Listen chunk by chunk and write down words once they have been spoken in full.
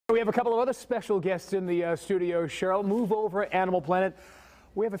We have a couple of other special guests in the studio. Cheryl, move over, Animal Planet.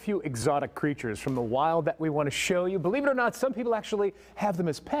 We have a few exotic creatures from the wild that we want to show you. Believe it or not, some people actually have them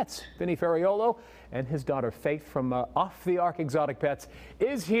as pets. Vinny Ferriolo and his daughter Faith from Off the Ark Exotic Pets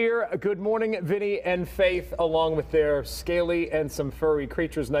is here. Good morning, Vinny and Faith, along with their scaly and some furry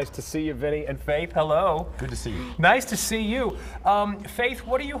creatures. Nice to see you, Vinny and Faith. Hello. Good to see you. Nice to see you. Faith,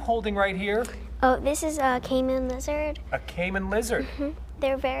 what are you holding right here? Oh, this is a caiman lizard. A caiman lizard.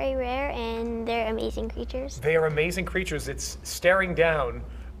 They're very rare and they're amazing creatures. They are amazing creatures. It's staring down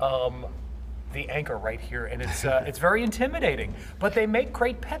the anchor right here, and it's very intimidating. But they make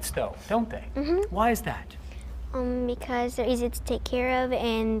great pets, though, don't they? Why is that? Because they're easy to take care of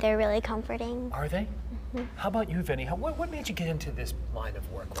and they're really comforting. Are they? How about you, Vinny? What made you get into this line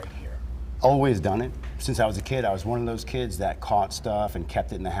of work right here? Always done it. Since I was a kid, I was one of those kids that caught stuff and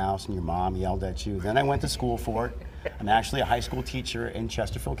kept it in the house and your mom yelled at you. Then I went to school for it. I'm actually a high school teacher in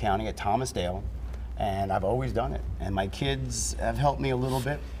Chesterfield County at Thomas Dale, and I've always done it. And my kids have helped me a little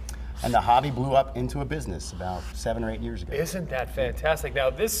bit. And the hobby blew up into a business about 7 or 8 years ago. Isn't that fantastic?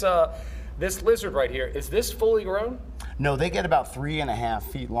 Now, this lizard right here, is this fully grown? No, they get about 3.5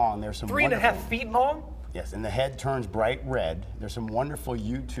 feet long. There's some 3.5 feet long? Yes, and the head turns bright red. There's some wonderful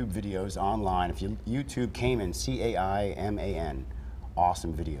YouTube videos online. If you YouTube Caiman, C-A-I-M-A-N,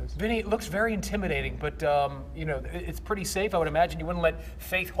 awesome videos. Vinny, it looks very intimidating, but you know, it's pretty safe. I would imagine you wouldn't let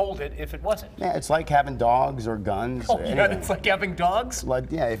Faith hold it if it wasn't. Yeah, it's like having dogs or guns. Oh, or yeah, anything. it's like having dogs? Like,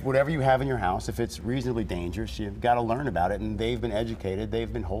 yeah, if whatever you have in your house, if it's reasonably dangerous, you've got to learn about it, and they've been educated.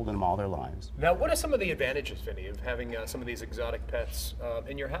 They've been holding them all their lives. Now, what are some of the advantages, Vinny, of having some of these exotic pets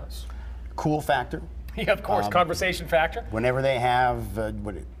in your house? Cool factor. Yeah, of course, conversation factor. Whenever they have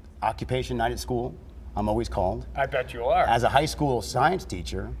occupation night at school, I'm always called. I bet you are. As a high school science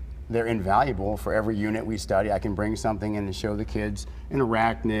teacher, they're invaluable for every unit we study. I can bring something in and show the kids an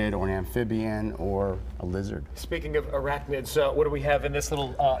arachnid or an amphibian or a lizard. Speaking of arachnids, what do we have in this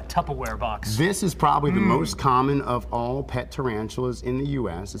little Tupperware box? This is probably the most common of all pet tarantulas in the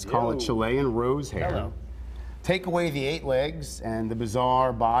U.S. It's called a Chilean rosehair. Hello. Take away the 8 legs and the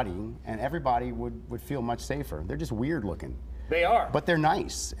bizarre body, and everybody would feel much safer. They're just weird looking. They are. But they're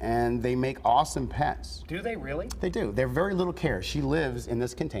nice, and they make awesome pets. Do they really? They do. They're very little care. She lives in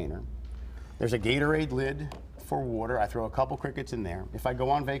this container. There's a Gatorade lid for water. I throw a couple crickets in there. If I go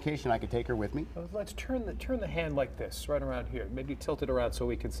on vacation, I could take her with me. Let's turn the hand like this, right around here. Maybe tilt it around so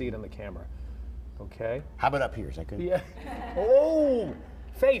we can see it on the camera. Okay. How about up here? Is that good? Yeah. Oh!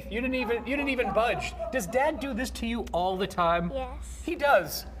 Faith, you didn't even budge. Does Dad do this to you all the time? Yes. He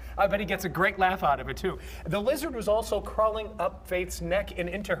does. I bet he gets a great laugh out of it too. The lizard was also crawling up Faith's neck and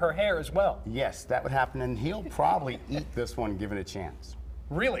into her hair as well. Yes, that would happen, and he'll probably eat this one given a chance.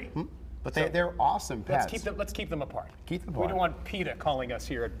 Really? But they're awesome pets. Let's keep them apart. Keep them We apart. don't want PETA calling us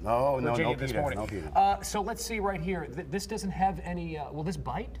here at No, Virginia no this PETA, morning. no PETA. So let's see right here. This doesn't have any. Will this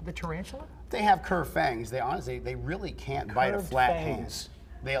bite the tarantula? They have curved fangs. They honestly, they really can't bite a flat hand. fangs.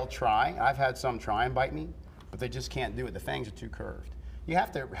 They'll try. I've had some try and bite me, but they just can't do it. The fangs are too curved. You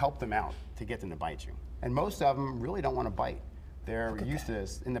have to help them out to get them to bite you. And most of them really don't want to bite. They're used to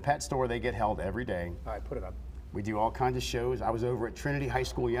this. In the pet store, they get held every day. All right, put it up. We do all kinds of shows. I was over at Trinity High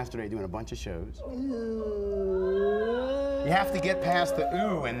School yesterday doing a bunch of shows. You have to get past the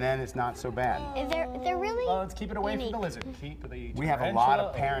ooh, and then it's not so bad. They're really Let's keep it away unique. from the lizard. Keep the We have a lot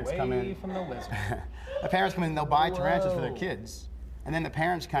of tarantula parents come away in. from the lizard. The parents come in and they'll buy tarantulas for their Whoa. kids, and then the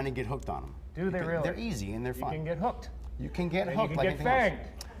parents kind of get hooked on them. Do they really? They're easy and they're You fun. can get hooked. You can get And hooked you can like get anything fanged.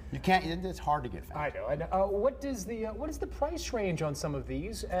 else. You can't. It's hard to get fanged. I know. What is the price range on some of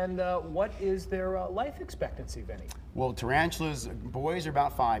these, and what is their life expectancy, Vinny? Well, tarantulas, boys are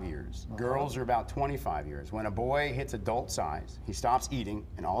about 5 years. Girls are about 25 years. When a boy hits adult size, he stops eating,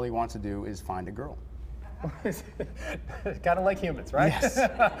 and all he wants to do is find a girl. Kind of like humans, right? Yes.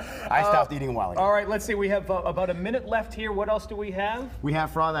 I stopped eating a while ago. All right, let's see. We have about a minute left here. What else do we have? We have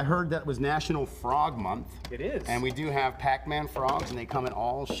frog. I heard that was National Frog Month. It is. And we do have Pac-Man frogs, and they come in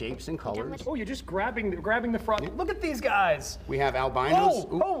all shapes and colors. Oh, you're just grabbing the frog. Look at these guys. We have albinos.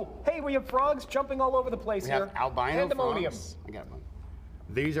 Hey, we have frogs jumping all over the place We here. have albino Pandemonium. frogs. I got one.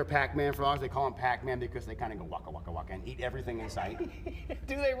 These are Pac-Man frogs. They call them Pac-Man because they kind of go waka waka waka and eat everything in sight.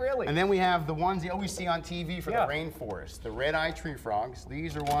 Do they really? And then we have the ones you always see on TV for Yeah. the rainforest, the red-eyed tree frogs.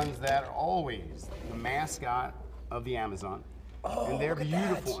 These are ones that are always the mascot of the Amazon. And they're look at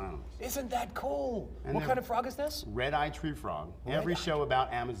beautiful that. animals. Isn't that cool? And What they're- kind of frog is this? Red-eyed tree frog. Every show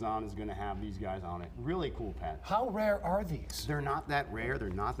about Amazon is going to have these guys on it. Really cool pets. How rare are these? They're not that rare, they're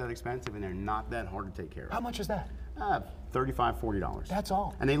not that expensive, and they're not that hard to take care of. How much is that? $35, $40. That's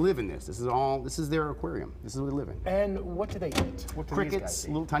all. And they live in this. This is their aquarium. This is what they live in. And what do they eat? What do these guys Crickets,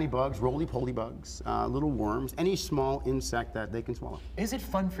 eat? little tiny bugs, roly-poly bugs, little worms, any small insect that they can swallow. Is it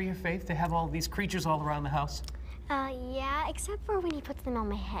fun for you, Faith, to have all these creatures all around the house? Yeah, except for when he puts them on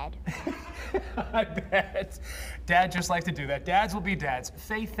my head. I bet. Dad just likes to do that. Dads will be dads.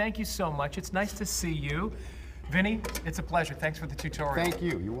 Faith, thank you so much. It's nice to see you. Vinny, it's a pleasure. Thanks for the tutorial. Thank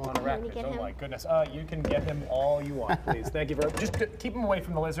you. You want On records. get Oh him? my goodness. You can get him all you want, please. Thank you very much. Just keep him away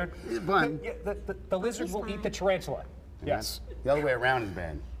from the lizard. fun. The lizard He's will eat fine. the tarantula. Yes. The other way around is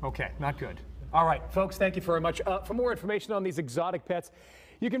bad. Okay, not good. All right, folks, thank you very much. For more information on these exotic pets,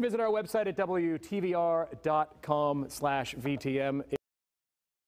 you can visit our website at WTVR.com/VTM.